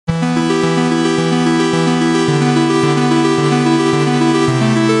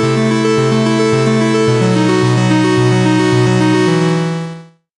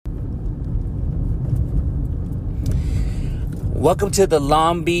Welcome to the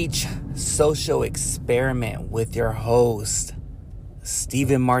Long Beach Social Experiment with your host,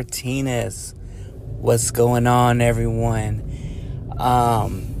 Steven Martinez. What's going on, everyone? I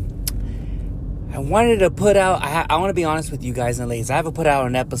wanted to put out, I want to be honest with you guys and ladies. I haven't put out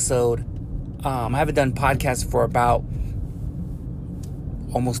an episode. I haven't done podcasts for about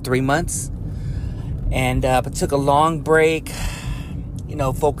almost 3 months. And I took a long break,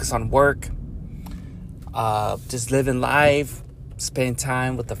 focus on work, just living life, spending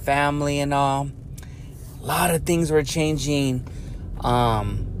time with the family and all. A lot of things were changing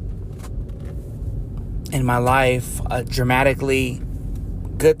in my life dramatically.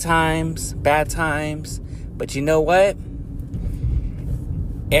 Good times, bad times. But you know what?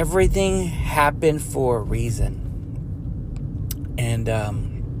 Everything happened for a reason. And,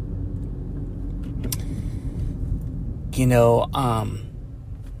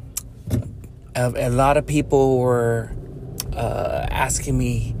 a lot of people were asking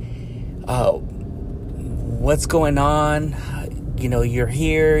me, what's going on? You're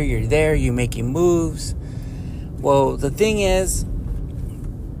here, you're there, you're making moves. Well, the thing is,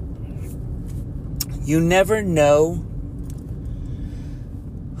 you never know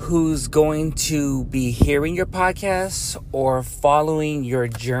who's going to be hearing your podcast or following your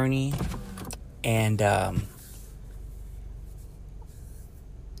journey. And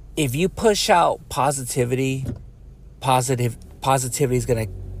if you push out positivity is going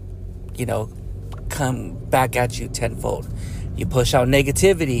to, come back at you tenfold. You push out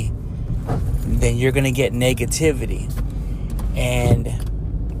negativity, then you're going to get negativity. And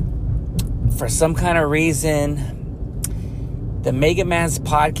for some kind of reason, the Mega Man's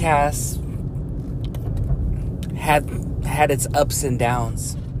podcast had its ups and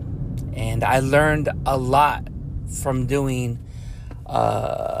downs. And I learned a lot from doing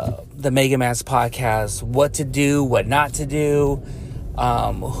the Mega Man's podcast, what to do, what not to do,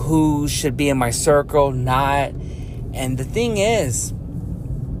 who should be in my circle, not. And the thing is,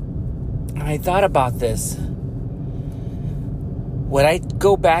 I thought about this. Would I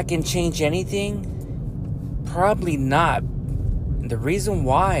go back and change anything? Probably not. The reason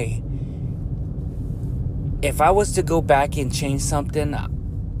why, if I was to go back and change something,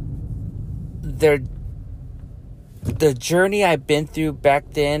 the journey I've been through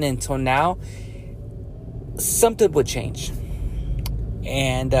back then until now, something would change.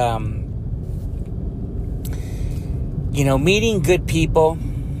 And, meeting good people,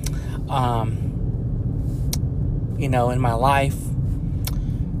 in my life,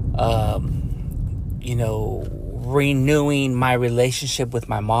 renewing my relationship with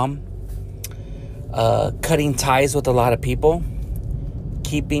my mom, cutting ties with a lot of people,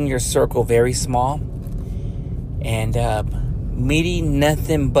 keeping your circle very small, and meeting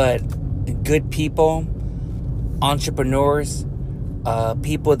nothing but good people, entrepreneurs,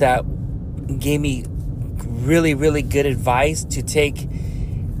 people that gave me really, really good advice to take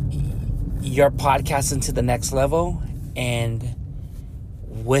your podcast into the next level. And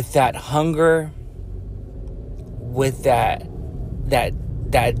with that hunger, with that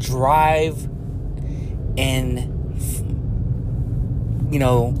drive, and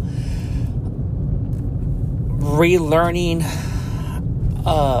relearning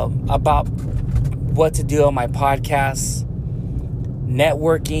about what to do on my podcast,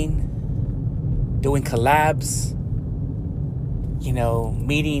 networking, doing collabs,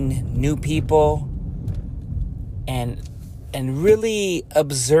 meeting new people, and really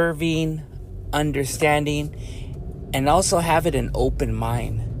observing, understanding, and also having an open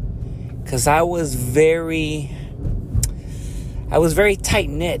mind. Because I was very tight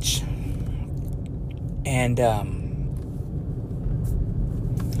niche. And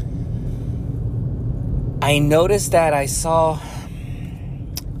I noticed that I saw,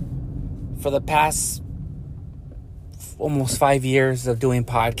 for the past almost 5 years of doing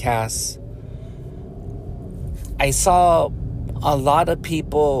podcasts, I saw a lot of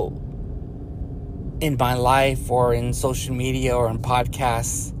people in my life or in social media or in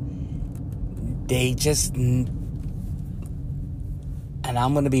podcasts, they just, and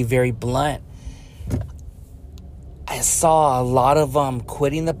I'm going to be very blunt, I saw a lot of them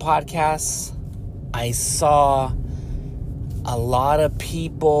quitting the podcast. I saw a lot of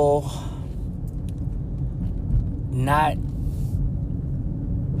people not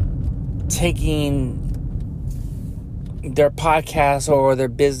taking their podcast or their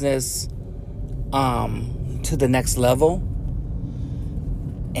business to the next level.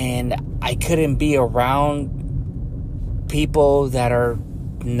 And I couldn't be around people that are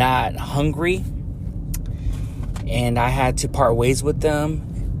not hungry. And I had to part ways with them.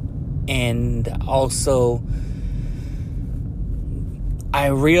 And also I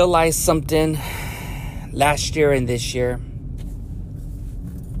realized something last year and this year.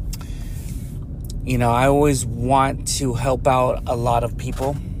 You know, I always want to help out a lot of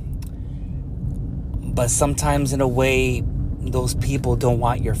people, but sometimes in a way, those people don't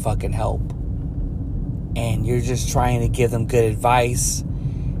want your fucking help. And you're just trying to give them good advice.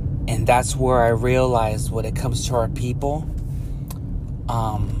 And that's where I realized when it comes to our people,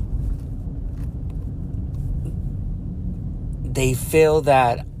 they feel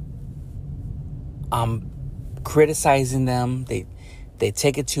that I'm criticizing them. They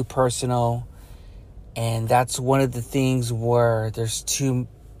take it too personal. And that's one of the things where it's too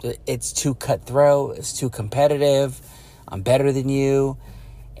cutthroat, it's too competitive. I'm better than you.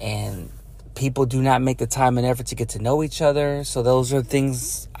 And people do not make the time and effort to get to know each other. So those are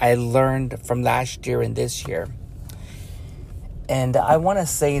things I learned from last year and this year. And I want to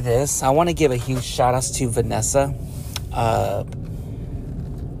say this. I want to give a huge shout out to Vanessa.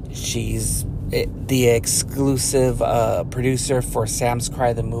 She's the exclusive producer for Sam's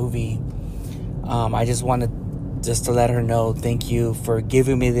Cry the movie. I just wanted to let her know, thank you for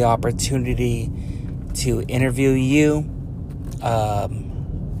giving me the opportunity to interview you,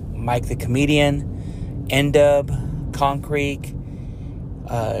 Mike the comedian, N-Dub, Concrete,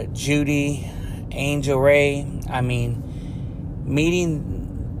 Judy, Angel Ray. I mean,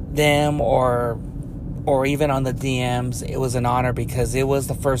 meeting them or even on the DMs, it was an honor because it was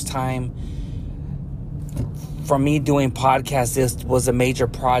the first time for me doing podcasts. This was a major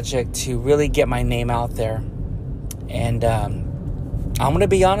project to really get my name out there. And I'm going to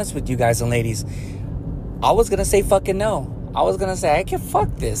be honest with you guys and ladies. I was going to say fucking no. I was going to say, I can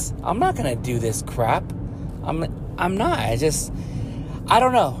fuck this. I'm not going to do this crap. I'm not. I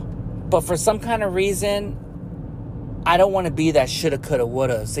don't know. But for some kind of reason, I don't want to be that shoulda, coulda,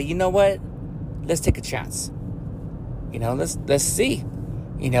 woulda. So you know what? Let's take a chance. You know, let's see.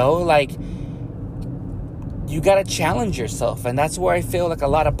 You know, like, you got to challenge yourself. And that's where I feel like a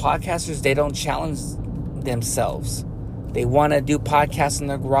lot of podcasters, they don't challenge themselves. They want to do podcasts in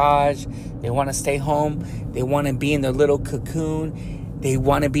their garage. They want to stay home. They want to be in their little cocoon. They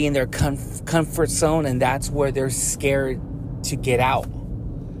want to be in their comfort zone. And that's where they're scared to get out.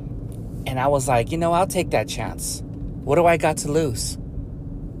 And I was like, you know, I'll take that chance. What do I got to lose?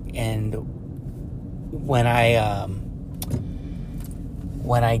 And when I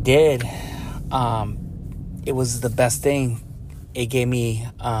did, it was the best thing. It gave me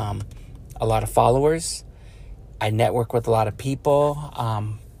a lot of followers. I networked with a lot of people.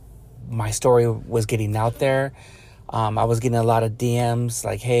 My story was getting out there. I was getting a lot of DMs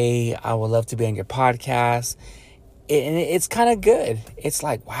like, hey, I would love to be on your podcast. And it's kind of good. It's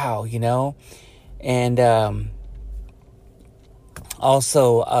like, wow, you know. And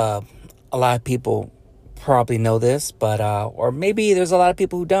also, a lot of people probably know this, but or maybe there's a lot of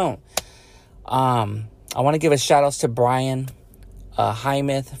people who don't. I want to give a shout out to Brian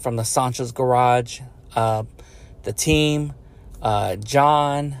Hymeth from the Sancho's Garage, the team,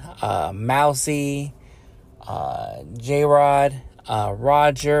 John, Mousy, J-Rod,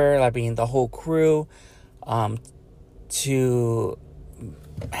 Roger, I mean the whole crew, to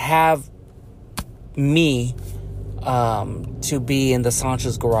have me to be in the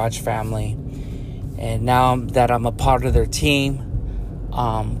Sancho's Garage family. And now that I'm a part of their team,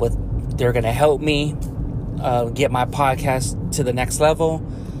 they're going to help me get my podcast to the next level.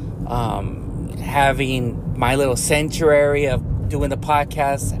 Having my little sanctuary of doing the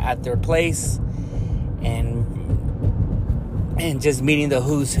podcast at their place, and just meeting the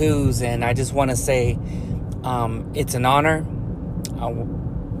who's who's. And I just want to say it's an honor. I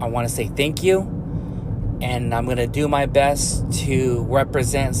want to say thank you. And I'm going to do my best to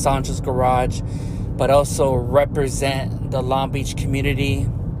represent Sancho's Garage, but also represent the Long Beach community,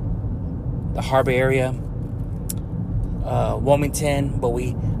 the Harbor area, Wilmington, but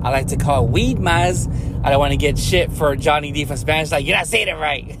I like to call it Weed Maz. I don't want to get shit for Johnny D from Spanish, like, you're not saying it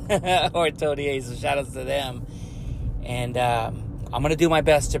right. Or Tony A, so shout outs to them. And I'm going to do my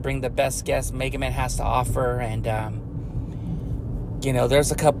best to bring the best guests Mega Man has to offer. And, you know,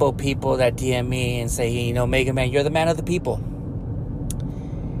 there's a couple of people that DM me and say, you know, Mega Man, you're the man of the people.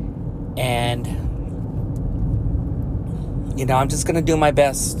 And, you know, I'm just going to do my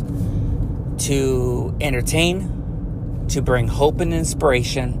best to entertain, to bring hope and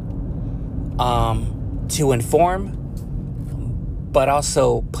inspiration, to inform, but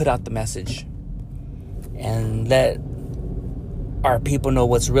also put out the message and let our people know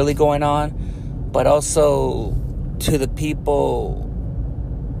what's really going on, but also to the people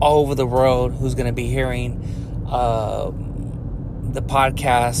all over the world who's going to be hearing the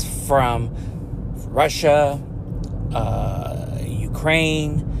podcast from Russia,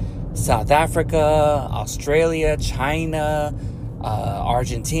 Ukraine, South Africa, Australia, China,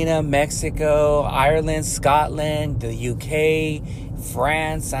 Argentina, Mexico, Ireland, Scotland, the UK,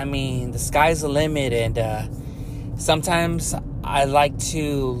 France. I mean, the sky's the limit. And sometimes I like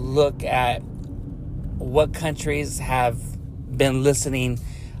to look at what countries have been listening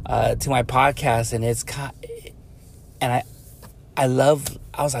to my podcast, and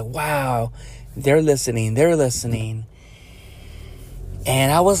I was like, wow, they're listening.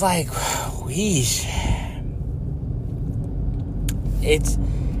 And I was like, weesh.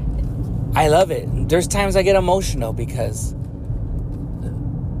 I love it. There's times I get emotional because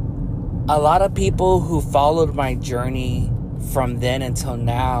a lot of people who followed my journey from then until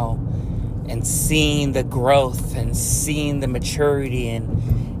now, and seeing the growth and seeing the maturity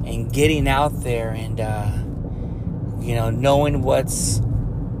and getting out there and, knowing what's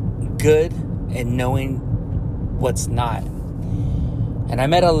good and knowing what's not. And I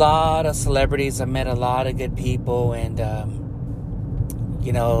met a lot of celebrities. I met a lot of good people. And,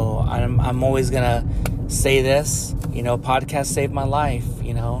 I'm always going to say this, podcast saved my life,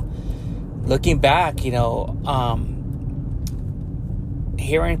 Looking back, hearing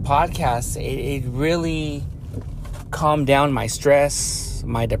podcasts, it really calmed down my stress,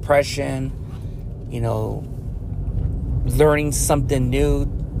 my depression, learning something new.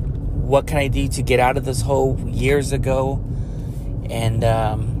 What can I do to get out of this hole years ago? And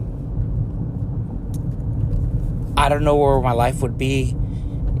I don't know where my life would be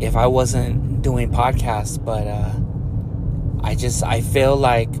if I wasn't doing podcasts, but I feel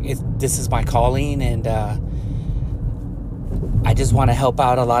like this is my calling, and I just want to help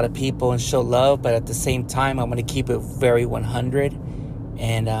out a lot of people and show love, but at the same time, I'm going to keep it very 100,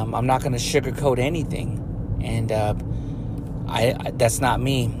 and I'm not going to sugarcoat anything, and that's not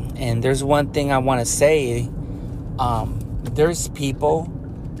me. And there's one thing I want to say. There's people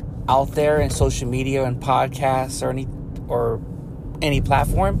out there in social media and podcasts or any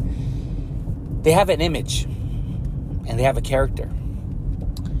platform. They have an image and they have a character,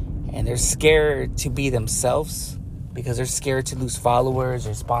 and they're scared to be themselves because they're scared to lose followers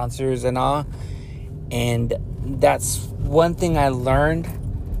or sponsors and all. And that's one thing I learned.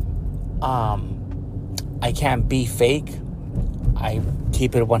 I can't be fake. I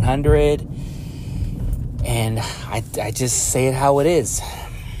keep it 100. And I just say it how it is.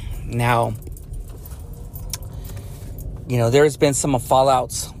 Now, there's been some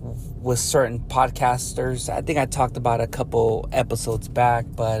fallouts with certain podcasters. I think I talked about a couple episodes back,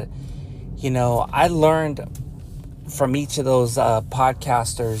 but, I learned from each of those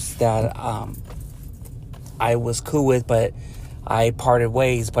podcasters that I was cool with, but I parted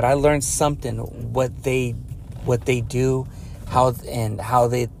ways. But I learned something, what they do, how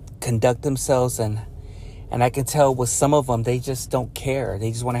they conduct themselves, and I can tell with some of them, they just don't care.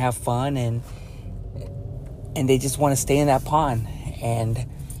 They just want to have fun, and they just want to stay in that pond. And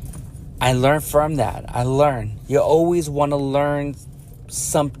I learned from that. You always want to learn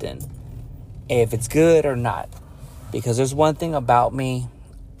something, if it's good or not. Because there's one thing about me,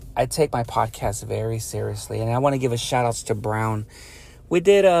 I take my podcast very seriously. And I want to give a shout outs to Brown. We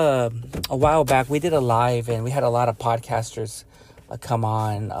did a while back, we did a live, and we had a lot of podcasters come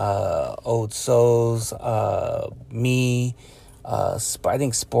on, Old Souls, me, I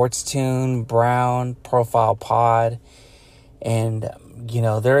think Sports Tune, Brown, Profile Pod. And,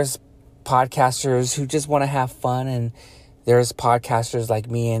 there's podcasters who just want to have fun, and there's podcasters like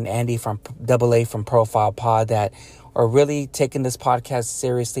me and Andy from AA from Profile Pod that are really taking this podcast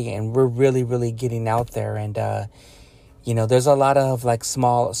seriously, and we're really, really getting out there. And, there's a lot of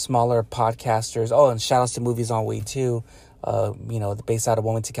smaller podcasters. Oh, and shout outs to Movies on Weed too. Based out of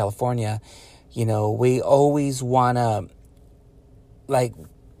Wilmington, California. We always want to,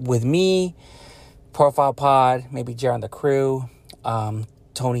 with me, Profile Pod, maybe Jared the Crew,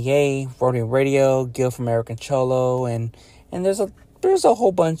 Tony A, Roading Radio, Gil from American Cholo, and there's a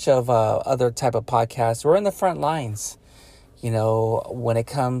whole bunch of other type of podcasts. We're in the front lines, when it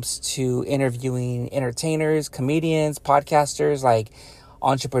comes to interviewing entertainers, comedians, podcasters,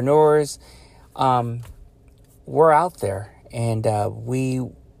 entrepreneurs. We're out there, and we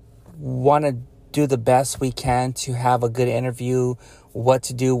want to do the best we can to have a good interview, what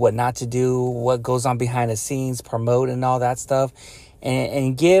to do, what not to do, what goes on behind the scenes, promote and all that stuff,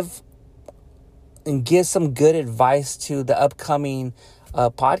 and give some good advice to the upcoming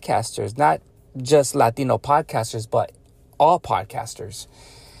podcasters, not just Latino podcasters, but all podcasters.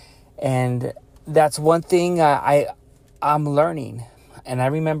 And that's one thing I'm learning. And I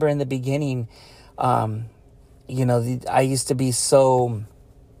remember in the beginning, I used to be so,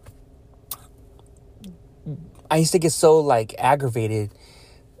 I used to get so like aggravated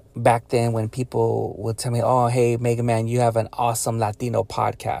back then when people would tell me, oh, hey, Mega Man, you have an awesome Latino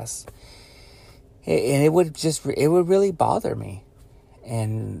podcast. And it would really bother me.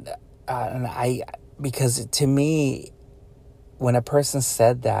 And because to me, when a person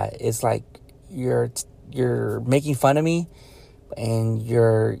said that, it's like you're making fun of me, and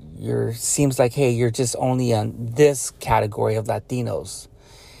seems like, hey, you're just only on this category of Latinos,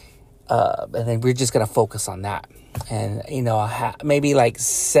 and then we're just gonna focus on that. And maybe like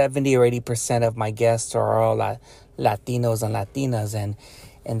 70 or 80% of my guests are all Latinos and Latinas,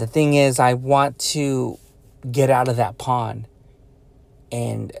 and the thing is, I want to get out of that pond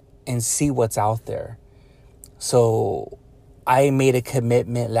and see what's out there. So I made a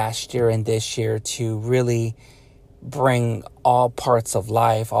commitment last year and this year to really bring all parts of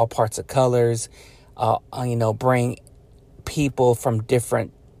life, all parts of colors, bring people from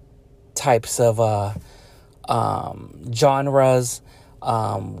different types of genres,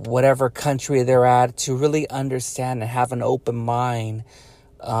 whatever country they're at, to really understand and have an open mind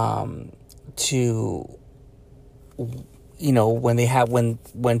to,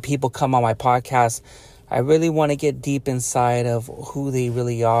 when people come on my podcast, I really want to get deep inside of who they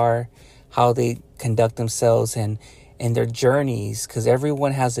really are, how they conduct themselves, and their journeys, because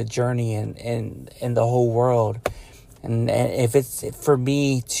everyone has a journey in the whole world. And if it's for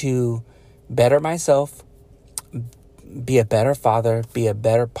me to better myself, be a better father, be a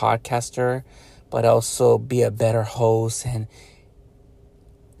better podcaster, but also be a better host, and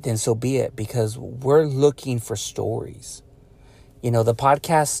then so be it, because we're looking for stories. The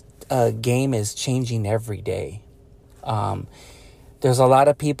podcast game is changing every day. There's a lot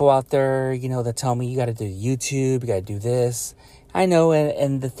of people out there, that tell me you got to do YouTube, you got to do this. I know,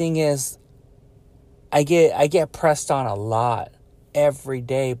 and the thing is, I get pressed on a lot every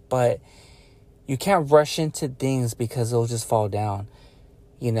day, but you can't rush into things because it'll just fall down.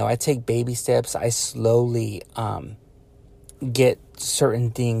 I take baby steps. I slowly get certain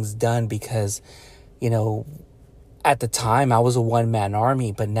things done because, at the time I was a one-man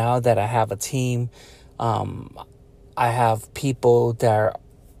army, but now that I have a team, I have people that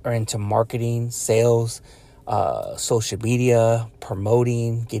are into marketing, sales, social media,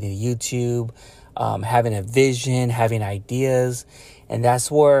 promoting, getting YouTube, having a vision, having ideas. And that's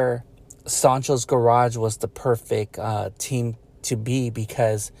where Sancho's Garage was the perfect team to be,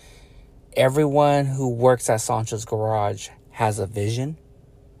 because everyone who works at Sancho's Garage has a vision.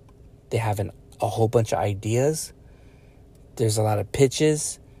 They have a whole bunch of ideas. There's a lot of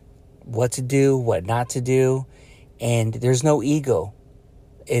pitches, what to do, what not to do. And there's no ego.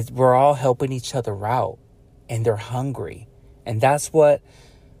 We're all helping each other out, and they're hungry. And that's what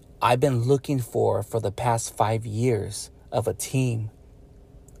I've been looking for the past 5 years of a team.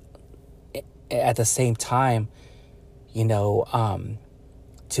 At the same time,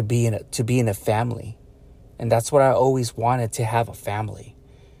 to be in a family. And that's what I always wanted, to have a family.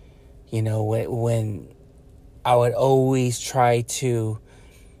 When I would always try to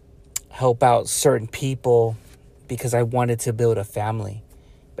help out certain people because I wanted to build a family.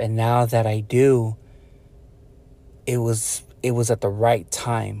 But now that I do, it was at the right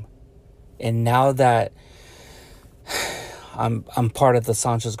time. And now that I'm part of the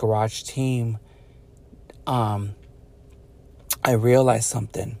Sancho's Garage team, I realized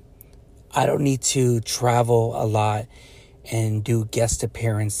something. I don't need to travel a lot and do guest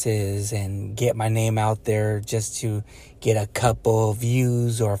appearances and get my name out there just to get a couple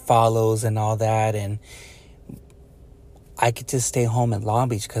views or follows and all that. And I could just stay home in Long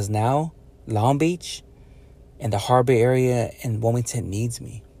Beach, because now Long Beach and the harbor area in Wilmington needs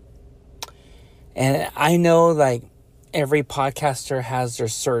me. And I know, like, every podcaster has their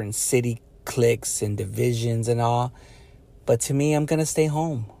certain city cliques and divisions and all. But to me, I'm going to stay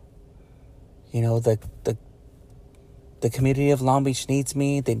home. The community of Long Beach needs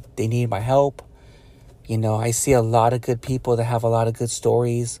me. They need my help. I see a lot of good people that have a lot of good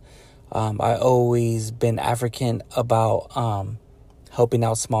stories. I always been advocate about helping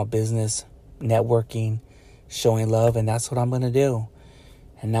out small business, networking, showing love, and that's what I'm going to do.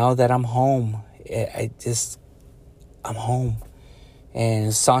 And now that I'm home, I'm home.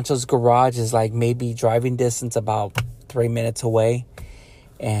 And Sancho's Garage is like maybe driving distance, about 3 minutes away.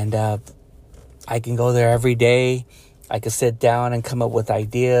 And I can go there every day. I can sit down and come up with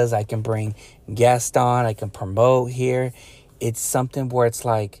ideas. I can bring guests on. I can promote here. It's something where it's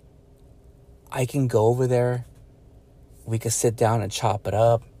like, I can go over there. We could sit down and chop it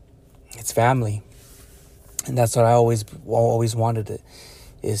up. It's family. And that's what I always wanted,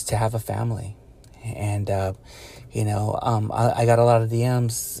 is to have a family. And, I got a lot of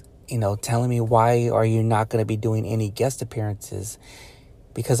DMs, telling me, why are you not going to be doing any guest appearances?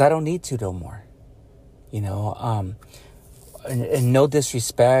 Because I don't need to no more. And no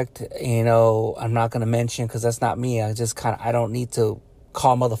disrespect, I'm not going to mention, because that's not me. I don't need to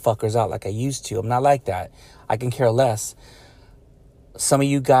call motherfuckers out like I used to. I'm not like that. I can care less. Some of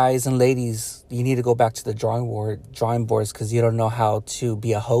you guys and ladies, you need to go back to the drawing boards, because you don't know how to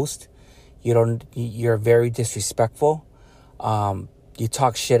be a host. You're very disrespectful. You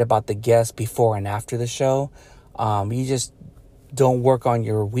talk shit about the guests before and after the show. You just don't work on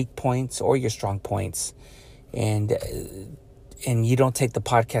your weak points or your strong points. And you don't take the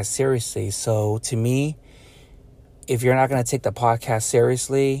podcast seriously. So to me, if you're not going to take the podcast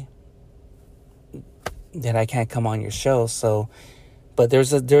seriously, then I can't come on your show. So, but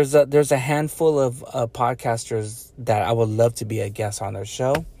there's a handful of podcasters that I would love to be a guest on their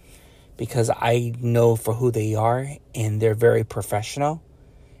show, because I know for who they are, and they're very professional.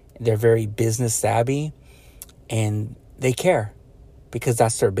 They're very business savvy, and they care, because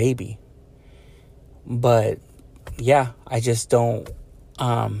that's their baby. But yeah, I just don't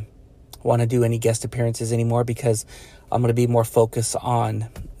want to do any guest appearances anymore, because I'm going to be more focused on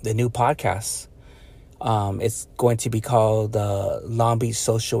the new podcast. It's going to be called Long Beach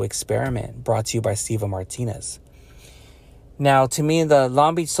Social Experiment, brought to you by Steven Martinez. Now, to me, the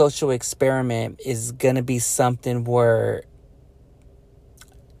Long Beach Social Experiment is going to be something where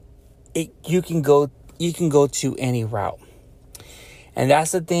you can go to any route. And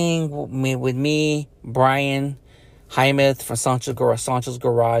that's the thing with me, Brian Hymeth from Sancho's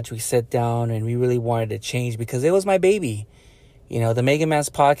Garage. We sat down and we really wanted to change, because it was my baby. The Mega Man's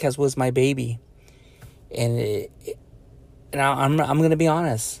podcast was my baby. And I'm going to be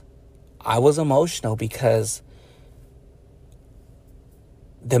honest. I was emotional, because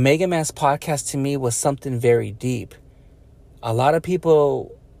the Mega Man's podcast to me was something very deep. A lot of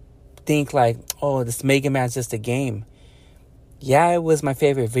people think like, oh, this Mega Man's just a game. Yeah, it was my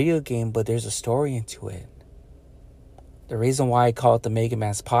favorite video game, but there's a story into it. The reason why I call it the Mega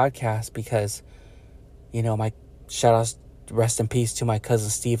Man's podcast, because, my shout outs, rest in peace to my cousin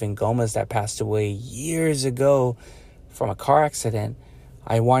Steven Gomez that passed away years ago from a car accident.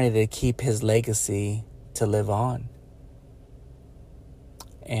 I wanted to keep his legacy to live on.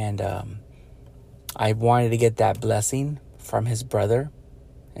 And I wanted to get that blessing from his brother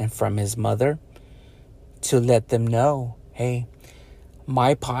and from his mother to let them know, hey,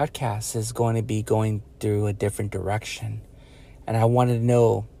 my podcast is going to be going through a different direction. And I wanted to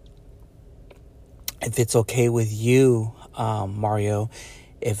know if it's okay with you, Mario,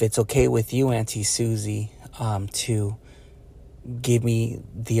 if it's okay with you, Auntie Susie, to give me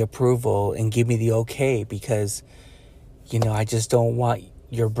the approval and give me the okay, because, I just don't want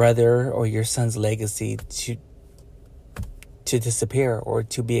your brother or your son's legacy to disappear, or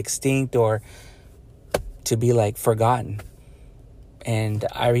to be extinct, or to be forgotten. And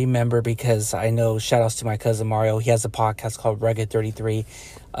I remember, because I know, shout outs to my cousin Mario, he has a podcast called Rugged 33.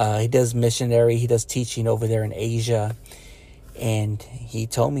 He does missionary, he does teaching over there in Asia. And he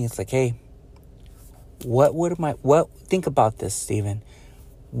told me, it's like, hey, think about this, Steven.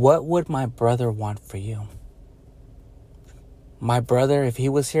 What would my brother want for you? My brother, if he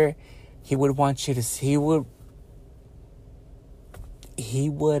was here, he would want you to see, he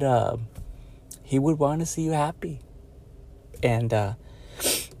would want to see you happy. And I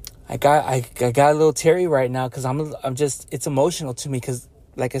got a little teary right now, because I'm just, it's emotional to me, because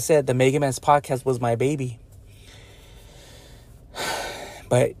like I said, the Mega Man's podcast was my baby.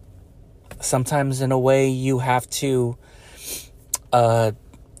 But sometimes, in a way, you have to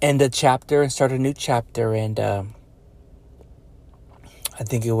end a chapter and start a new chapter. And I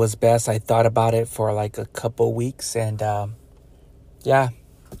think it was best. I thought about it for a couple weeks, and it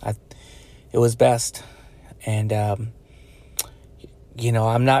was best. And I'm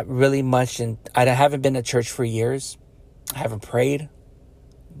not really much I haven't been to church for years. I haven't prayed,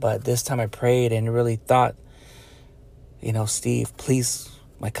 but this time I prayed and really thought, Steve, please,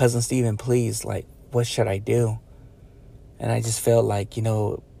 my cousin Steven, please, what should I do? And I just felt like,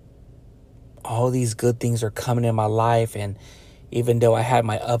 all these good things are coming in my life. And even though I had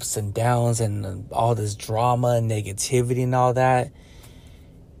my ups and downs and all this drama and negativity and all that,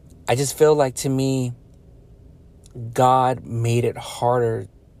 I just feel like, to me, God made it a harder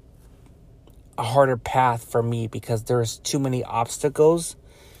path for me, because there's too many obstacles.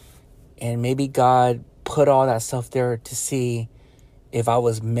 And maybe God put all that stuff there to see if I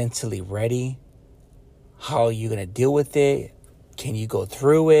was mentally ready. How are you going to deal with it? Can you go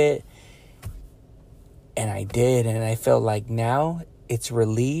through it? And I did. And I felt like now it's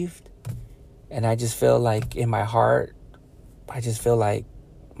relieved. And I just feel like in my heart, I just feel like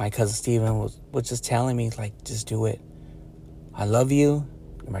my cousin Steven was just telling me, like, just do it. I love you.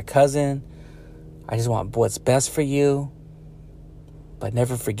 You're my cousin. I just want what's best for you. But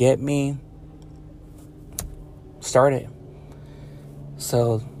never forget me. Start it.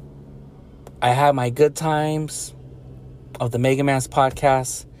 So I had my good times of the Mega Man's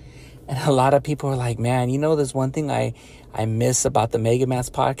podcast. And a lot of people are like, man, there's one thing I miss about the Mega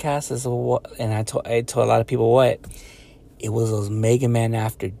Man's podcast is what, and I told a lot of people what? It was those Mega Man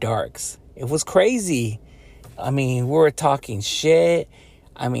After Darks. It was crazy. I mean, we were talking shit.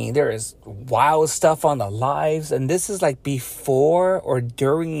 I mean, there is wild stuff on the lives. And this is like before or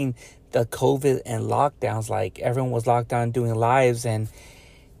during the COVID and lockdowns. Like, everyone was locked down doing lives. And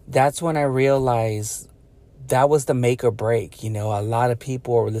that's when I realized that was the make or break. A lot of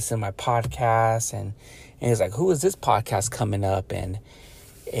people were listening to my podcast. And it's like, who is this podcast coming up? And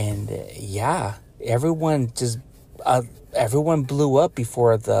yeah, everyone blew up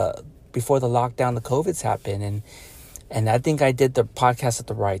before the lockdown, the COVIDs happened. And I think I did the podcast at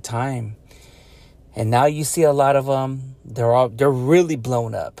the right time. And now you see a lot of them, they're really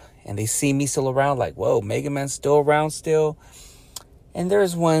blown up. And they see me still around, like, whoa, Mega Man's still around still. And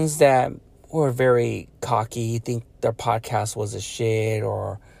there's ones that were very cocky, think their podcast was a shit,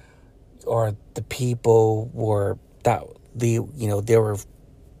 or the people were they were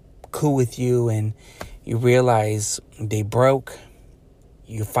cool with you, and you realize they broke.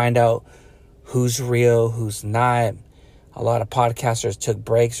 You find out who's real, who's not. A lot of podcasters took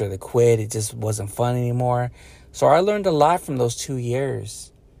breaks or they quit. It just wasn't fun anymore. So I learned a lot from those 2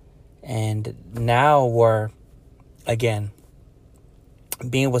 years. And now we're, again,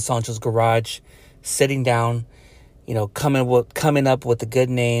 being with Sancho's Garage, sitting down, coming up with a good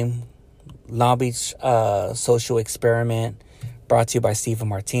name, Long Beach Social Experiment, brought to you by Steven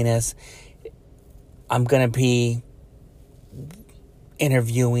Martinez. I'm going to be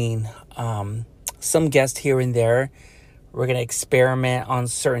interviewing some guests here and there. We're going to experiment on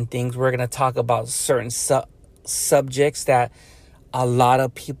certain things. We're going to talk about certain subjects that a lot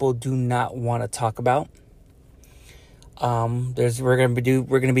of people do not want to talk about. We're going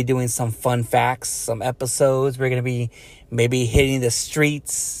to be doing some fun facts, some episodes. We're going to be maybe hitting the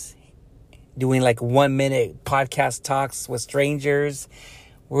streets, doing like 1 minute podcast talks with strangers.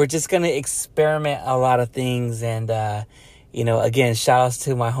 We're just going to experiment a lot of things. And, again, shout outs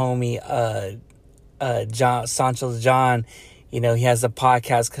to my homie, Sancho's John. He has a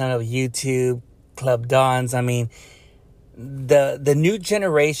podcast, kind of YouTube, Club Dons. I mean, the new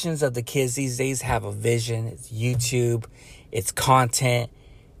generations of the kids these days have a vision. It's YouTube, it's content,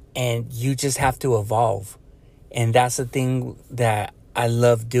 and you just have to evolve. And that's the thing that I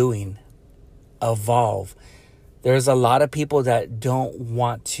love doing, evolve. There's a lot of people that don't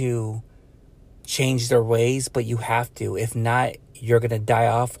want to change their ways, but you have to. If not, you're going to die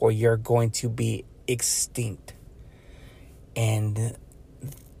off, or you're going to be extinct. And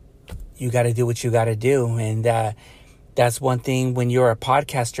you got to do what you got to do. And that's one thing. When you're a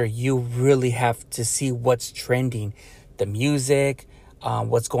podcaster, you really have to see what's trending, the music,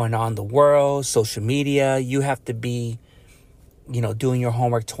 what's going on in the world, social media. You have to be, doing your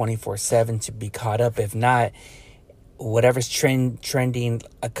homework 24/7 to be caught up. If not, whatever's trending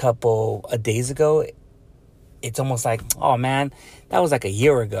a couple of days ago, it's almost like, oh man, that was like a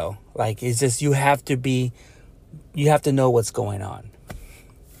year ago. Like, it's just, you have to know what's going on.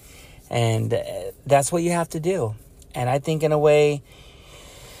 And that's what you have to do. And I think in a way,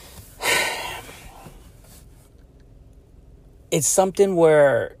 it's something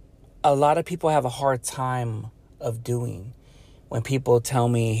where a lot of people have a hard time of doing. When people tell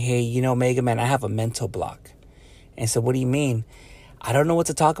me, hey, Mega Man, I have a mental block. And so, what do you mean? I don't know what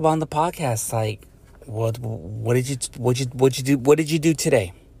to talk about on the podcast. Like, what did you do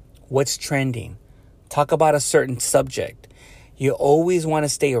today? What's trending? Talk about a certain subject. You always want to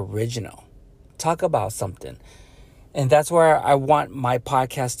stay original. Talk about something. And that's where I want my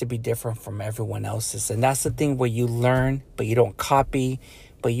podcast to be different from everyone else's. And that's the thing where you learn, but you don't copy,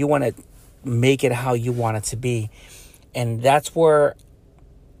 but you want to make it how you want it to be. And that's where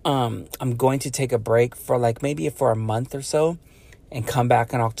I'm going to take a break for maybe for a month or so, and come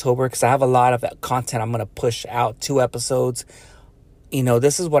back in October, because I have a lot of content I'm going to push out, 2 episodes.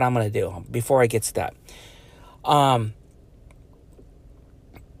 This is what I'm going to do before I get to that. I'm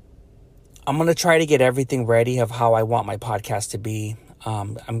going to try to get everything ready of how I want my podcast to be.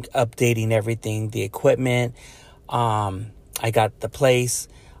 I'm updating everything, the equipment. I got the place.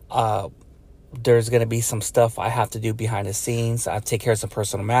 There's going to be some stuff I have to do behind the scenes. I take care of some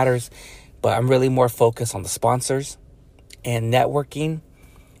personal matters, but I'm really more focused on the sponsors and networking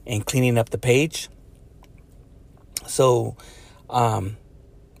and cleaning up the page. So,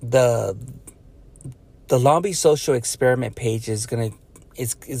 the Long Beach Social Experiment page is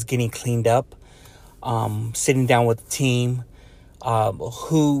getting cleaned up. Sitting down with the team,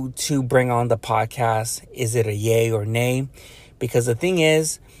 who to bring on the podcast. Is it a yay or nay? Because the thing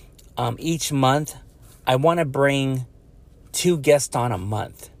is, each month I want to bring 2 guests on a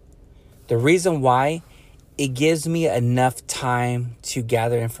month. The reason why, it gives me enough time to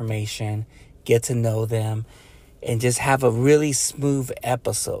gather information, get to know them, and just have a really smooth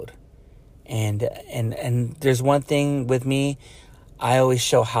episode. And there's one thing with me, I always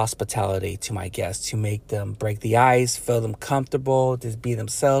show hospitality to my guests to make them break the ice, feel them comfortable, just be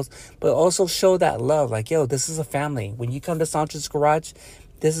themselves, but also show that love. Like, yo, this is a family. When you come to Sancho's Garage,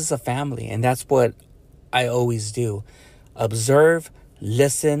 this is a family. And that's what I always do. Observe,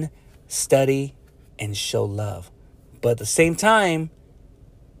 listen, study, and show love. But at the same time,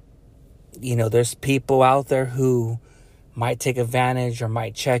 there's people out there who might take advantage or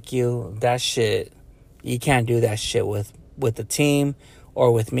might check you. That shit, you can't do that shit with the team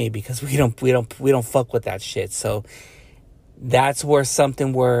or with me, because we don't fuck with that shit. So that's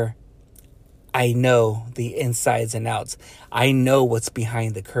where I know the insides and outs. I know what's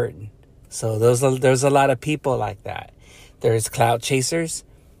behind the curtain. So there's a lot of people like that. There's cloud chasers,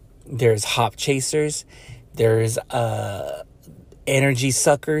 there's hop chasers, there's energy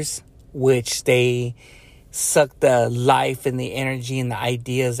suckers, which they suck the life and the energy and the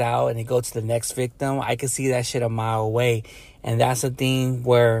ideas out and they go to the next victim. I can see that shit a mile away. And that's the thing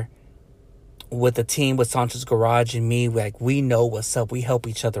where with the team, with Sancho's Garage and me, like, we know what's up. We help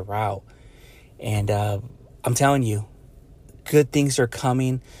each other out. And I'm telling you, good things are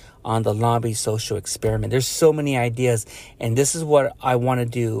coming on the Long Beach Social Experiment. There's so many ideas. And this is what I want to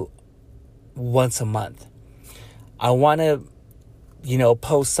do once a month. I want to,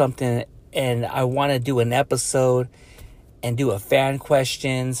 post something, and I want to do an episode and do a fan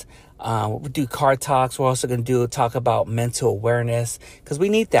questions. We'll do card talks. We're also going to talk about mental awareness, because we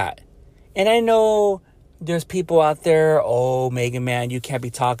need that. And I know there's people out there, oh, Mega Man, you can't be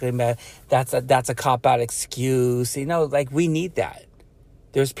talking about that's a cop-out excuse. We need that.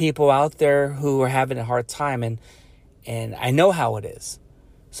 There's people out there who are having a hard time, and I know how it is.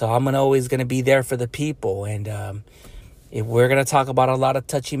 So I'm always going to be there for the people. And if we're going to talk about a lot of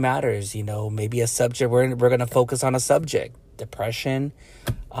touchy matters, maybe a subject, we're going to focus on a subject, depression,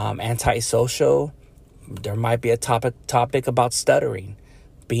 antisocial. There might be a topic about stuttering,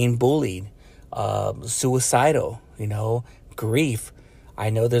 being bullied, suicidal, grief. I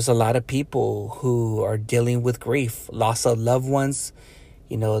know there's a lot of people who are dealing with grief, loss of loved ones,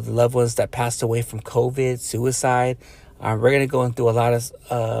 the loved ones that passed away from COVID, suicide. We're going to go through a lot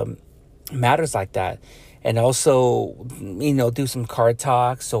of matters like that. And also, do some card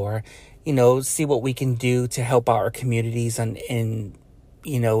talks, or, see what we can do to help our communities in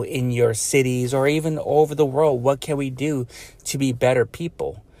your cities or even over the world. What can we do to be better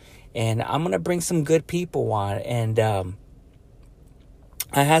people? And I'm going to bring some good people on. And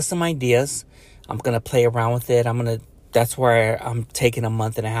I have some ideas. I'm going to play around with it. That's where I'm taking a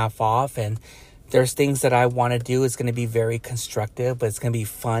month and a half off. And there's things that I want to do. It's going to be very constructive, but it's going to be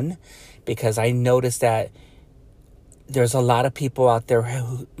fun. Because I noticed that there's a lot of people out there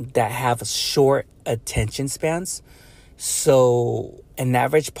that have short attention spans. So an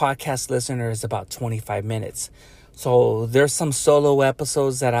average podcast listener is about 25 minutes. So there's some solo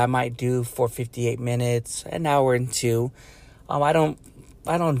episodes that I might do for 58 minutes, an hour and 2. I don't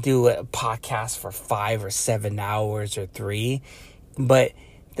do a podcast for 5 or 7 hours or 3. But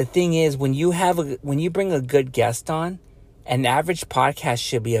the thing is, when you bring a good guest on, an average podcast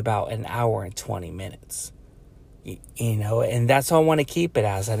should be about an hour and 20 minutes, and that's all I want to keep it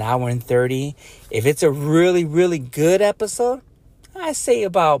as, an hour and 30. If it's a really, really good episode, I say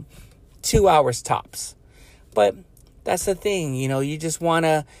about 2 hours tops. But that's the thing, you just want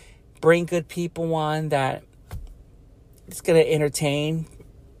to bring good people on that it's going to entertain,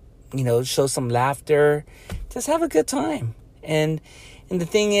 show some laughter, just have a good time. And the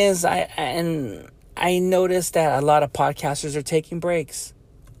thing is, I noticed that a lot of podcasters are taking breaks.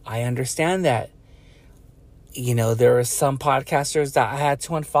 I understand that. There are some podcasters that I had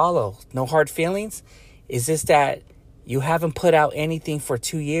to unfollow. No hard feelings. It's just that you haven't put out anything for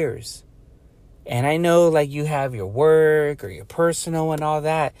 2 years. And I know, you have your work or your personal and all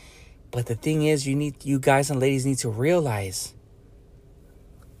that. But the thing is, you guys and ladies need to realize,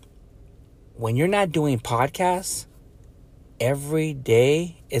 when you're not doing podcasts every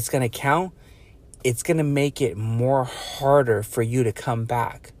day, it's going to count. It's going to make it more harder for you to come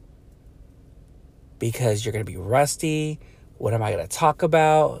back, because you're going to be rusty. What am I going to talk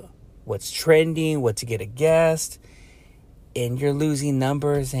about? What's trending? What to get a guest? And and you're losing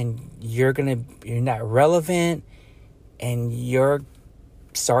numbers, and you're not relevant, and you're,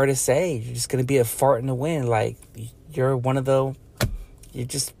 sorry to say, you're just gonna be a fart in the wind. Like, you're you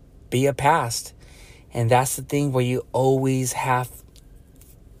just be a past. And that's the thing where you always have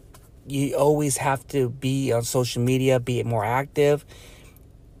to be on social media, be more active.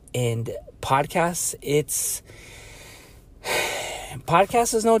 And podcasts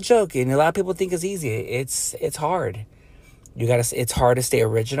is no joke, and a lot of people think it's easy. It's hard. It's hard to stay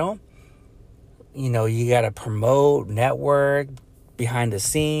original. You gotta promote, network, behind the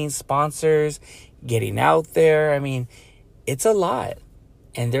scenes, sponsors, getting out there. I mean, it's a lot.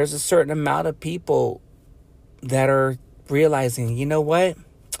 And there's a certain amount of people that are realizing, you know what?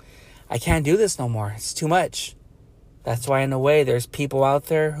 I can't do this no more. It's too much. That's why, in a way, there's people out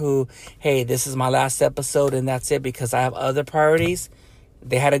there who, hey, this is my last episode and that's it, because I have other priorities.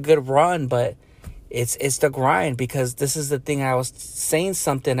 They had a good run, but it's the grind, because this is the thing. I was saying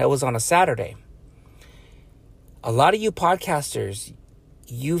something. It was on a Saturday. A lot of you podcasters,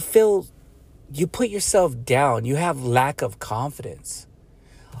 you put yourself down. You have lack of confidence.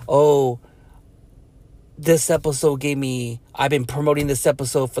 Oh, this episode I've been promoting this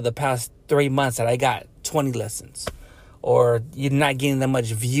episode for the past 3 months and I got 20 listens. Or you're not getting that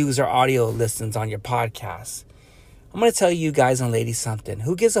much views or audio listens on your podcast. I'm going to tell you guys and ladies something.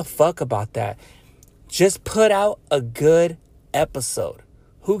 Who gives a fuck about that? Just put out a good episode.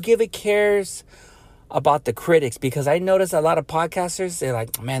 Who cares about the critics? Because I notice a lot of podcasters, they're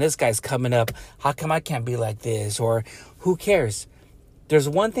like, man, this guy's coming up. How come I can't be like this? Or who cares? There's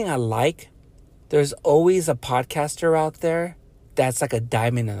one thing I like. There's always a podcaster out there that's like a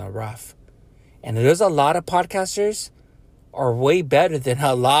diamond in the rough. And there's a lot of podcasters are way better than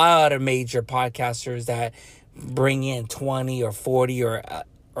a lot of major podcasters that bring in 20 or 40 or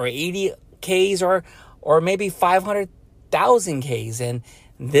 80 Ks or maybe 500,000 Ks. And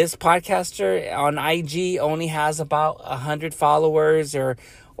this podcaster on IG only has about 100 followers or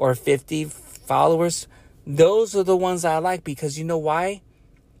 50 followers. Those are the ones I like, because you know why?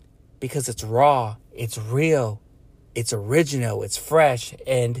 Because it's raw, it's real, it's original, it's fresh,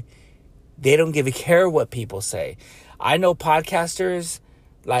 and they don't give a care what people say. I know podcasters,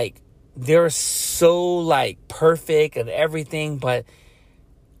 like, they're so, like, perfect and everything, but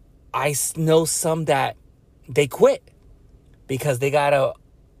I know some that they quit because they got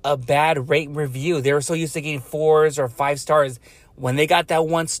a bad rate review. They were so used to getting 4s or 5 stars. When they got that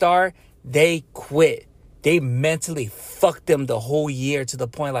 1 star, they quit. They mentally fucked them the whole year, to the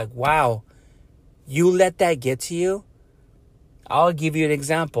point like, wow, you let that get to you? I'll give you an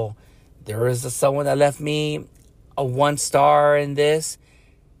example. There was someone that left me a 1 star in this.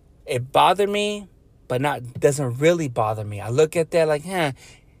 It bothered me, but doesn't really bother me. I look at that like,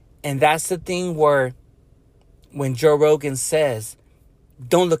 And that's the thing where when Joe Rogan says,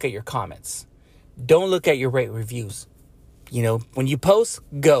 don't look at your comments. Don't look at your rate reviews. When you post,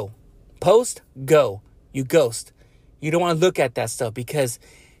 go. Post, go. You ghost. You don't want to look at that stuff, because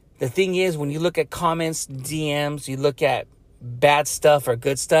the thing is, when you look at comments, DMs, you look at bad stuff or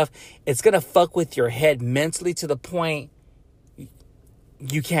good stuff, it's going to fuck with your head mentally, to the point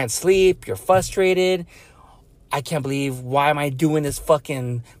you can't sleep, you're frustrated. I can't believe, why am I doing this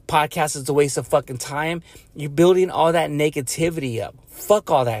fucking podcast? It's a waste of fucking time. You're building all that negativity up.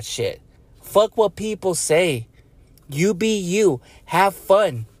 Fuck all that shit. Fuck what people say. You be you. Have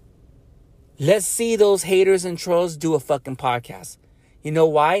fun. Let's see those haters and trolls do a fucking podcast. You know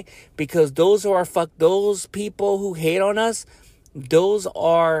why? Because those people who hate on us, those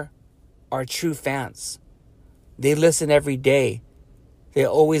are our true fans. They listen every day. They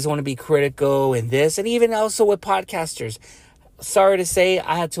always want to be critical and this, and even also with podcasters. Sorry to say,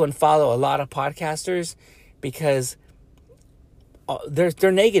 I had to unfollow a lot of podcasters because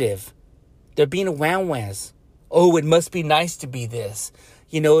they're negative. They're being wham-whams. Oh, it must be nice to be this.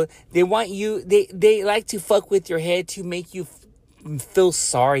 They want you, they like to fuck with your head to make you feel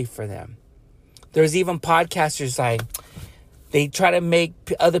sorry for them. There's even podcasters like, they try to make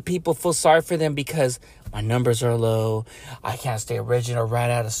other people feel sorry for them because my numbers are low. I can't stay original, run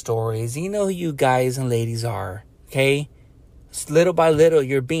out of stories. You know who you guys and ladies are, okay? It's little by little,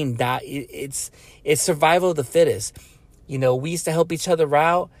 you're being it's survival of the fittest. We used to help each other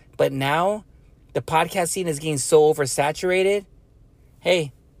out, but now the podcast scene is getting so oversaturated.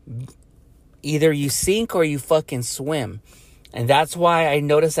 Hey, either you sink or you fucking swim. And that's why I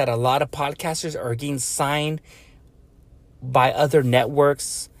noticed that a lot of podcasters are getting signed by other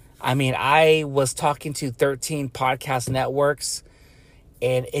networks. I mean, I was talking to 13 podcast networks,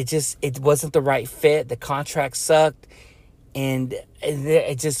 and it wasn't the right fit. The contract sucked, and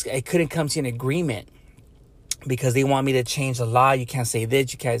I couldn't come to an agreement. because they want me to change the law. You can't say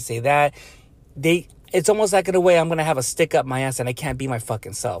this, you can't say that. It's almost like in a way I'm going to have a stick up my ass and I can't be my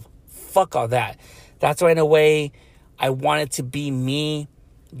fucking self. Fuck all that. That's why in a way I wanted to be me.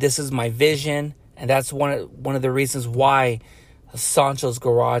 This is my vision. And that's one of the reasons why Sancho's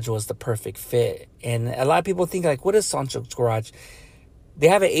Garage was the perfect fit. And a lot of people think like, what is Sancho's Garage? They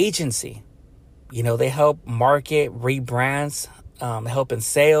have an agency. You know, they help market, rebrands, help in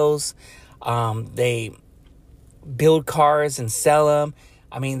sales. They build cars and sell them.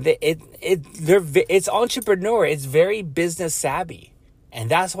 I mean, it's entrepreneur. It's very business savvy. And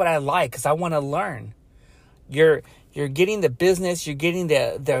that's what I like, because I want to learn. You're getting the business, you're getting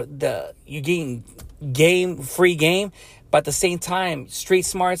you're getting free game, but at the same time, street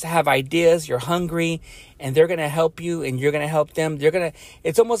smarts have ideas, you're hungry, and they're going to help you and you're going to help them.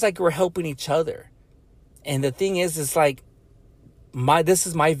 It's almost like we're helping each other. And the thing is, it's like this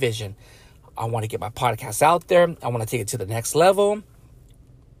is my vision. I want to get my podcast out there. I want to take it to the next level.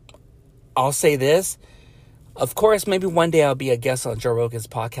 I'll say this. Of course, maybe one day I'll be a guest on Joe Rogan's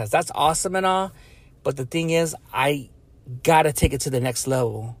podcast. That's awesome and all. But the thing is, I got to take it to the next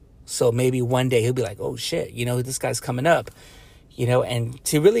level. So maybe one day he'll be like, oh shit, you know, this guy's coming up, you know, and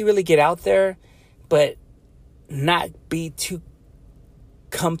to really, really get out there, but not be too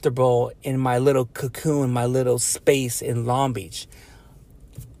comfortable in my little cocoon, my little space in Long Beach.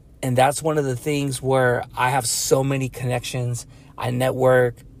 And that's one of the things where I have so many connections. I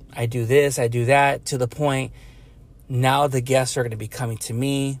network, I do this, I do that, to the point now the guests are going to be coming to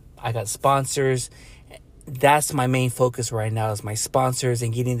me. I got sponsors. That's my main focus right now, is my sponsors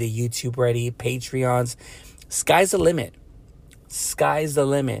and getting the YouTube ready, Patreons. Sky's the limit. Sky's the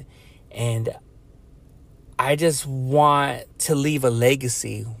limit. And I just want to leave a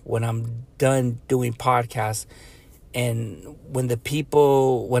legacy when I'm done doing podcasts. And when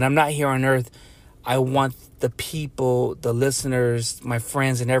I'm not here on earth, I want the people, the listeners, my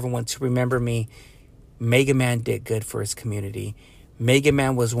friends, and everyone to remember me. Mega Man did good for his community. Mega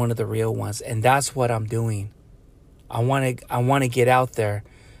Man was one of the real ones, and that's what I'm doing. I want to get out there.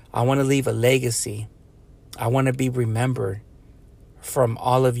 I want to leave a legacy. I want to be remembered from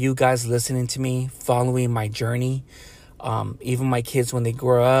all of you guys listening to me, following my journey. Even my kids, when they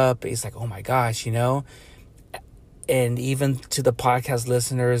grow up, it's like, oh my gosh, you know. And even to the podcast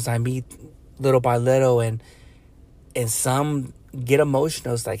listeners, I meet little by little, and some get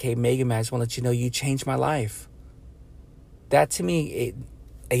emotional. It's like, hey, Mega Man, I just want to let you know you changed my life. That to me,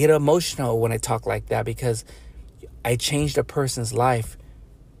 I get emotional when I talk like that, because I changed a person's life,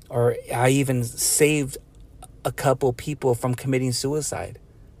 or I even saved a couple people from committing suicide.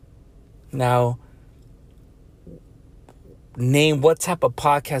 Now, name what type of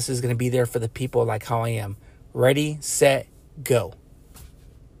podcast is going to be there for the people like how I am. Ready, set, go.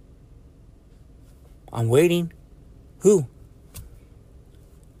 I'm waiting. Who's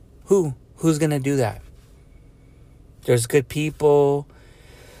going to do that? There's good people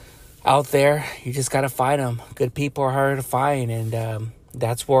out there. You just got to find them. Good people are hard to find. And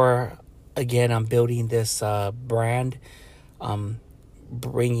that's where, again, I'm building this brand.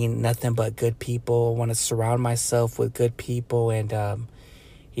 Bringing nothing but good people. I want to surround myself with good people. And,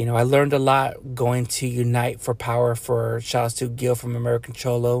 you know, I learned a lot going to Unite for Power for shouts to Gil from American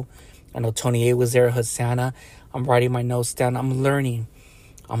Cholo. I know Tony A was there, Hosanna. I'm writing my notes down. I'm learning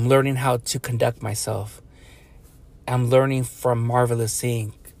how to conduct myself. I'm learning from Marvelous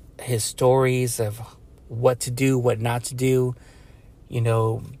Inc. His stories of what to do, what not to do. You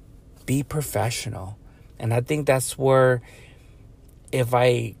know, be professional. And I think that's where, if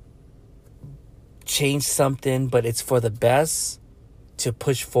I change something, but it's for the best, to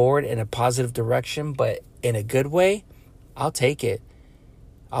push forward in a positive direction, but in a good way, I'll take it.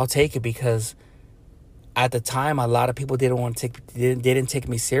 I'll take it, because at the time, a lot of people didn't take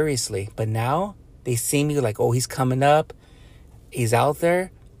me seriously. But now they see me like, oh, he's coming up. He's out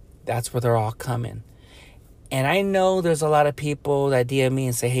there. That's where they're all coming. And I know there's a lot of people that DM me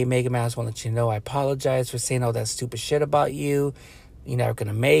and say, hey, Mega Man, I just want to let you know I apologize for saying all that stupid shit about you. You're never going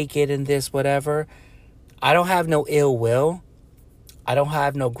to make it in this, whatever. I don't have no ill will. I don't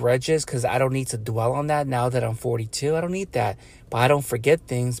have no grudges, because I don't need to dwell on that now that I'm 42. I don't need that. But I don't forget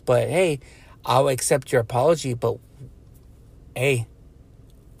things. But, hey, I'll accept your apology. But, hey,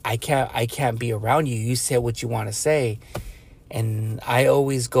 I can't be around you. You said what you want to say. And I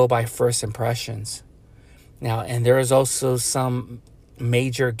always go by first impressions. Now, and there is also some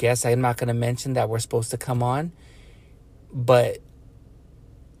major guests I'm not going to mention that were supposed to come on. But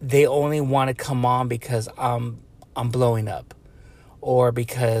they only want to come on because I'm blowing up, or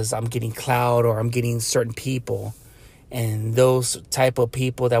because I'm getting clout, or I'm getting certain people. And those type of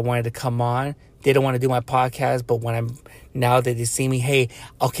people that wanted to come on, they don't want to do my podcast, but now that they see me, hey,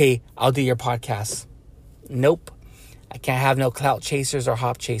 okay, I'll do your podcast. Nope. I can't have no clout chasers or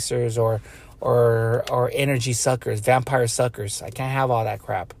hop chasers or energy suckers, vampire suckers. I can't have all that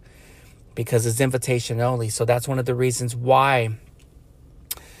crap because it's invitation only. So that's one of the reasons why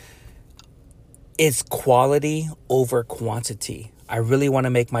it's quality over quantity. I really want to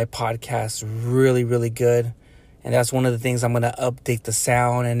make my podcast really, really good. And that's one of the things I'm going to update the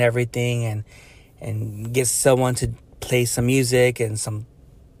sound and everything and get someone to play some music and some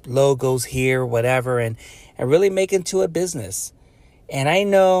logos here, whatever, and really make it into a business. And I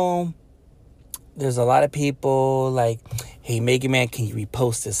know there's a lot of people like, hey, Mega Man, can you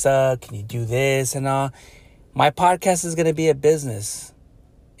repost this up? Can you do this and all? My podcast is going to be a business.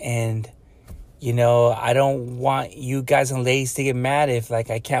 And, I don't want you guys and ladies to get mad if,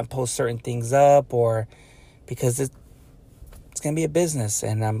 like, I can't post certain things up or because it's going to be a business.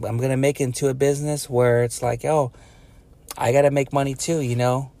 And I'm going to make it into a business where it's like, oh, I got to make money too,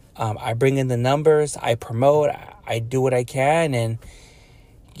 I bring in the numbers, I promote, I do what I can,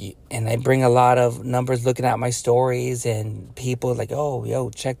 and I bring a lot of numbers looking at my stories, and people like, oh,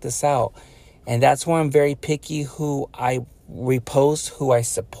 yo, check this out. And that's why I'm very picky who I repost, who I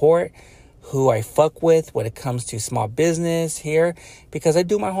support, who I fuck with when it comes to small business here, because I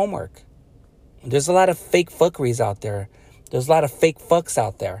do my homework. There's a lot of fake fuckeries out there. There's a lot of fake fucks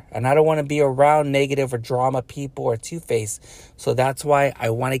out there. And I don't want to be around negative or drama people or two-faced. So that's why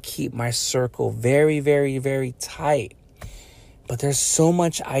I want to keep my circle very, very, very tight. But there's so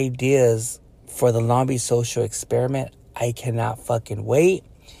much ideas for the Long Beach social experiment. I cannot fucking wait.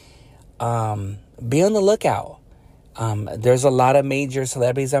 Be on the lookout. There's a lot of major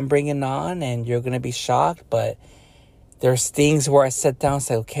celebrities I'm bringing on, and you're going to be shocked. But there's things where I sit down and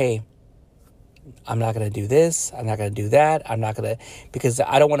say, okay, I'm not going to do this. I'm not going to do that. Because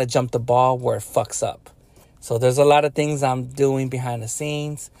I don't want to jump the ball where it fucks up. So there's a lot of things I'm doing behind the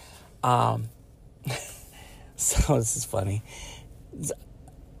scenes. So this is funny.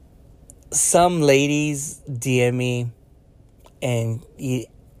 Some ladies DM me and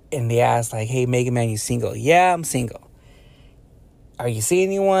they ask like, hey, Mega Man, you single? Yeah, I'm single. Are you seeing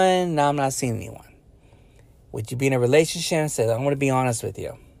anyone? No, I'm not seeing anyone. Would you be in a relationship? I said, I'm going to be honest with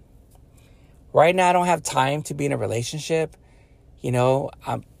you. Right now, I don't have time to be in a relationship.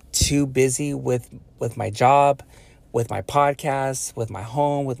 I'm too busy with my job, with my podcast, with my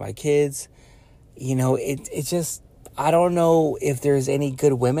home, with my kids. It's just, I don't know if there's any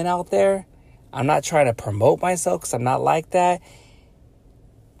good women out there. I'm not trying to promote myself because I'm not like that.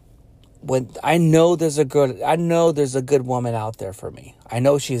 I know there's a good woman out there for me. I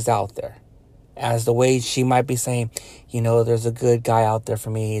know she's out there. As the way she might be saying, there's a good guy out there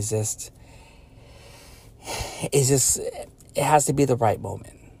for me. It has to be the right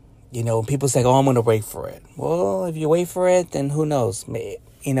moment. People say, oh, I'm going to wait for it. Well, if you wait for it, then who knows?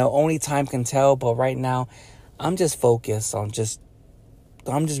 Only time can tell. But right now, I'm just focused on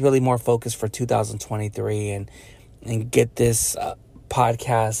I'm just really more focused for 2023 and get this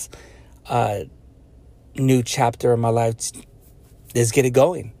podcast new chapter in my life. Let's get it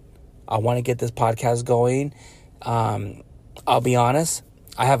going. I want to get this podcast going. I'll be honest.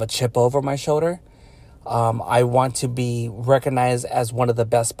 I have a chip over my shoulder. I want to be recognized as one of the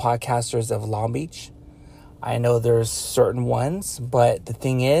best podcasters of Long Beach. I know there's certain ones, but the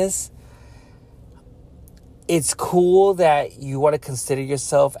thing is, it's cool that you want to consider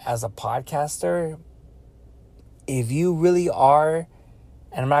yourself as a podcaster. If you really are,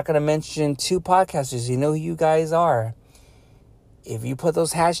 and I'm not going to mention two podcasters, you know who you guys are. If you put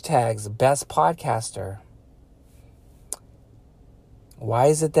those hashtags, best podcaster, why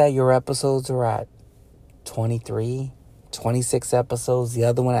is it that your episodes are at 23, 26 episodes, the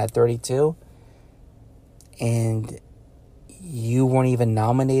other one at 32, and you weren't even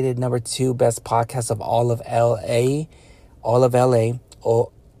nominated number 2 best podcast of all of LA, all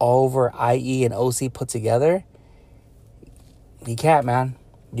over IE and OC put together? You can't, man.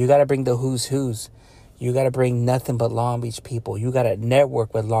 You got to bring the who's. You got to bring nothing but Long Beach people. You got to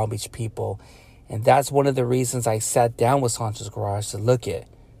network with Long Beach people. And that's one of the reasons I sat down with Sancho's Garage to look at,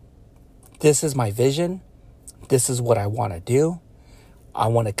 this is my vision. This is what I want to do. I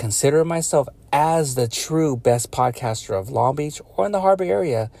want to consider myself as the true best podcaster of Long Beach or in the Harbor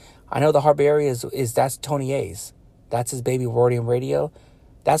area. I know the Harbor area is that's Tony A's. That's his baby Rhodium Radio.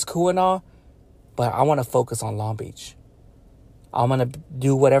 That's cool and all, but I want to focus on Long Beach. I'm going to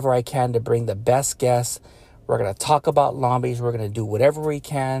do whatever I can to bring the best guests. We're going to talk about Long Beach. We're going to do whatever we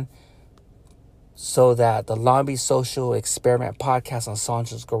can so that the Long Beach Social Experiment podcast on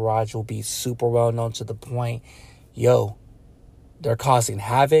Sancho's Garage will be super well known to the point, they're causing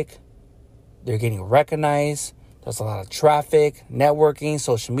havoc. They're getting recognized. There's a lot of traffic, networking,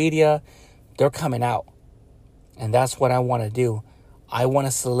 social media. They're coming out. And that's what I want to do. I want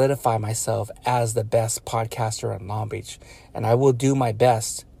to solidify myself as the best podcaster in Long Beach. And I will do my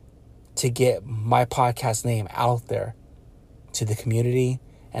best to get my podcast name out there to the community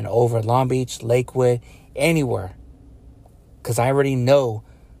and over Long Beach, Lakewood, anywhere. Because I already know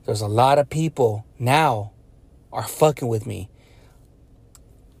there's a lot of people now are fucking with me.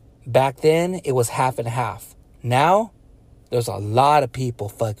 Back then, it was half and half. Now, there's a lot of people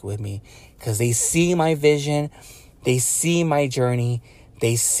fucking with me because they see my vision. They see my journey.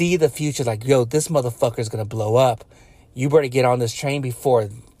 They see the future like, yo, this motherfucker's going to blow up. You better get on this train before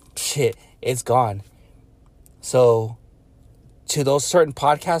shit, it's gone. So, to those certain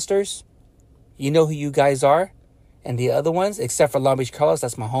podcasters, you know who you guys are. And the other ones, except for Long Beach Carlos,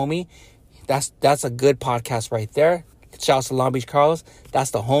 that's my homie. That's a good podcast right there. Shout out to Long Beach Carlos.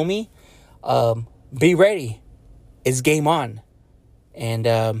 That's the homie. Be ready. It's game on. And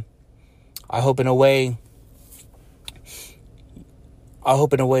I hope in a way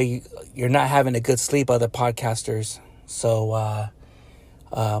you're not having a good sleep, other podcasters. So,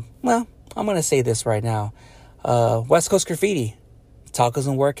 well, I'm going to say this right now. West Coast Graffiti, Tacos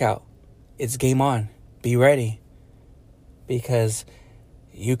and Workout. It's game on. Be ready. Because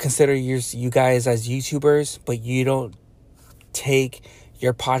you consider you guys as YouTubers, but you don't take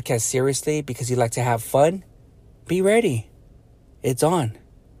your podcast seriously because you like to have fun. Be ready. It's on.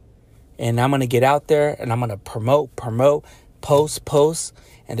 And I'm going to get out there and I'm going to promote, post.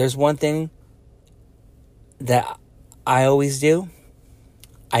 And there's one thing that I always do.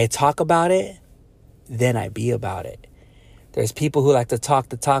 I talk about it, then I be about it. There's people who like to talk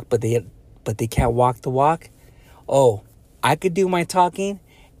the talk, but they can't walk the walk. Oh, I could do my talking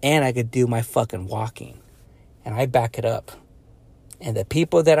and I could do my fucking walking. And I back it up. And the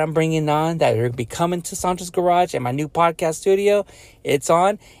people that I'm bringing on that are going to be coming to Sancho's Garage and my new podcast studio, it's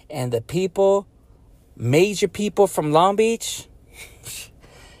on. And the people, major people from Long Beach,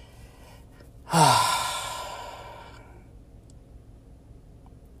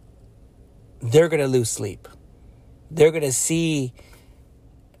 they're going to lose sleep. They're going to see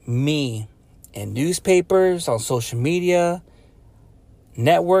me in newspapers, on social media,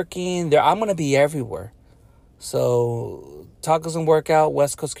 networking. I'm going to be everywhere. So, Tacos and Workout,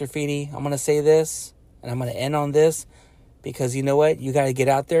 West Coast Graffiti. I'm going to say this, and I'm going to end on this, because you know what? You got to get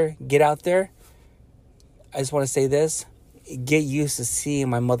out there. Get out there. I just want to say this. Get used to seeing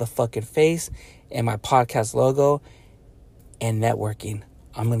my motherfucking face and my podcast logo and networking.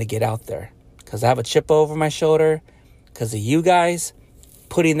 I'm going to get out there because I have a chip over my shoulder because of you guys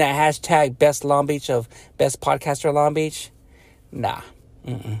putting that hashtag best Long Beach of best podcaster Long Beach. Nah.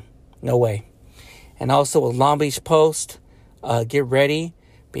 No way. And also with Long Beach Post, get ready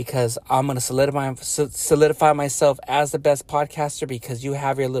because I'm going to solidify myself as the best podcaster because you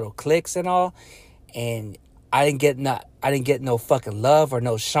have your little clicks and all. And I didn't get no fucking love or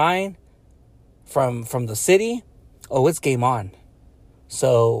no shine from the city. Oh, it's game on.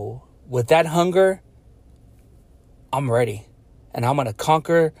 So with that hunger, I'm ready. And I'm going to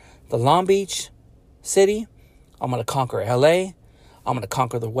conquer the Long Beach city. I'm going to conquer LA. I'm going to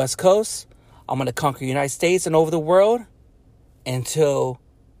conquer the West Coast. I'm going to conquer the United States and over the world until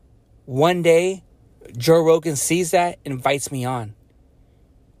one day Joe Rogan sees that and invites me on.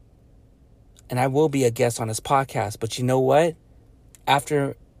 And I will be a guest on his podcast. But you know what?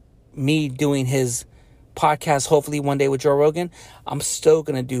 After me doing his podcast, hopefully one day with Joe Rogan, I'm still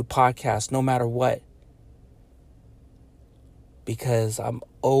going to do podcasts no matter what. Because I'm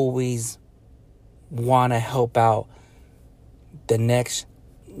always want to help out the next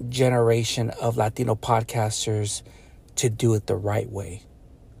generation of Latino podcasters to do it the right way.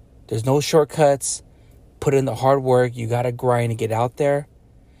 There's no shortcuts. Put in the hard work. You got to grind and get out there.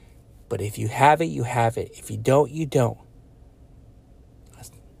 But if you have it, you have it. If you don't, you don't.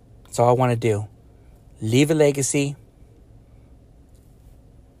 That's all I want to do. Leave a legacy.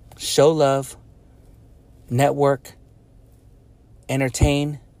 Show love. Network.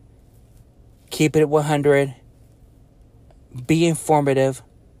 Entertain. Keep it at 100. Be informative.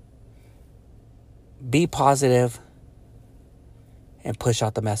 Be positive. And push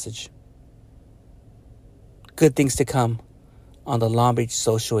out the message. Good things to come on the Long Beach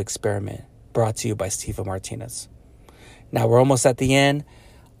Social Experiment, brought to you by Stephen Martinez. Now, we're almost at the end.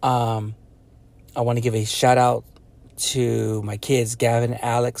 I want to give a shout out to my kids, Gavin,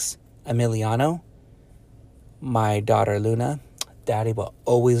 Alex, Emiliano, my daughter, Luna. Daddy will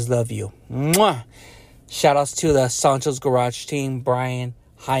always love you. Mwah! Shout outs to the Sancho's Garage team, Brian,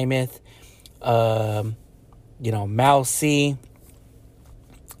 Hymeth, Mousy,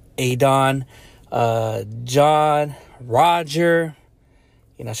 Adon, John, Roger.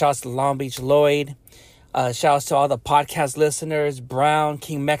 Shout out to Long Beach Lloyd. Shout out to all the podcast listeners. Brown,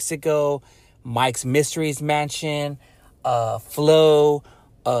 King Mexico, Mike's Mysteries Mansion, Flo,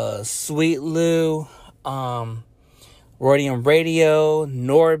 Sweet Lou, Rhodium Radio,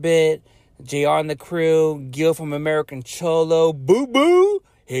 Norbit, JR and the crew, Gil from American Cholo, Boo Boo,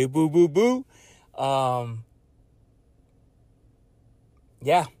 hey Boo Boo Boo.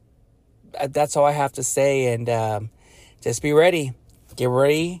 Yeah, that's all I have to say. And just be ready. Get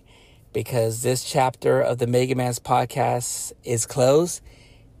ready, because this chapter of the Mega Man's podcast is closed,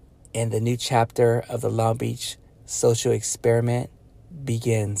 and the new chapter of the Long Beach social experiment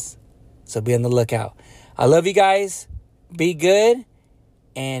begins. So be on the lookout. I love you guys. Be good.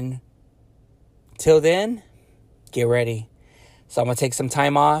 And till then, get ready. So I'm going to take some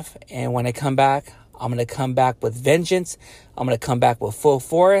time off. And when I come back, I'm going to come back with vengeance. I'm going to come back with full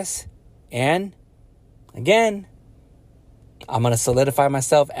force. And again, I'm going to solidify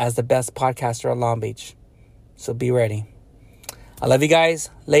myself as the best podcaster of Long Beach. So be ready. I love you guys.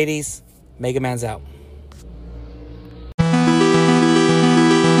 Ladies, Mega Man's out.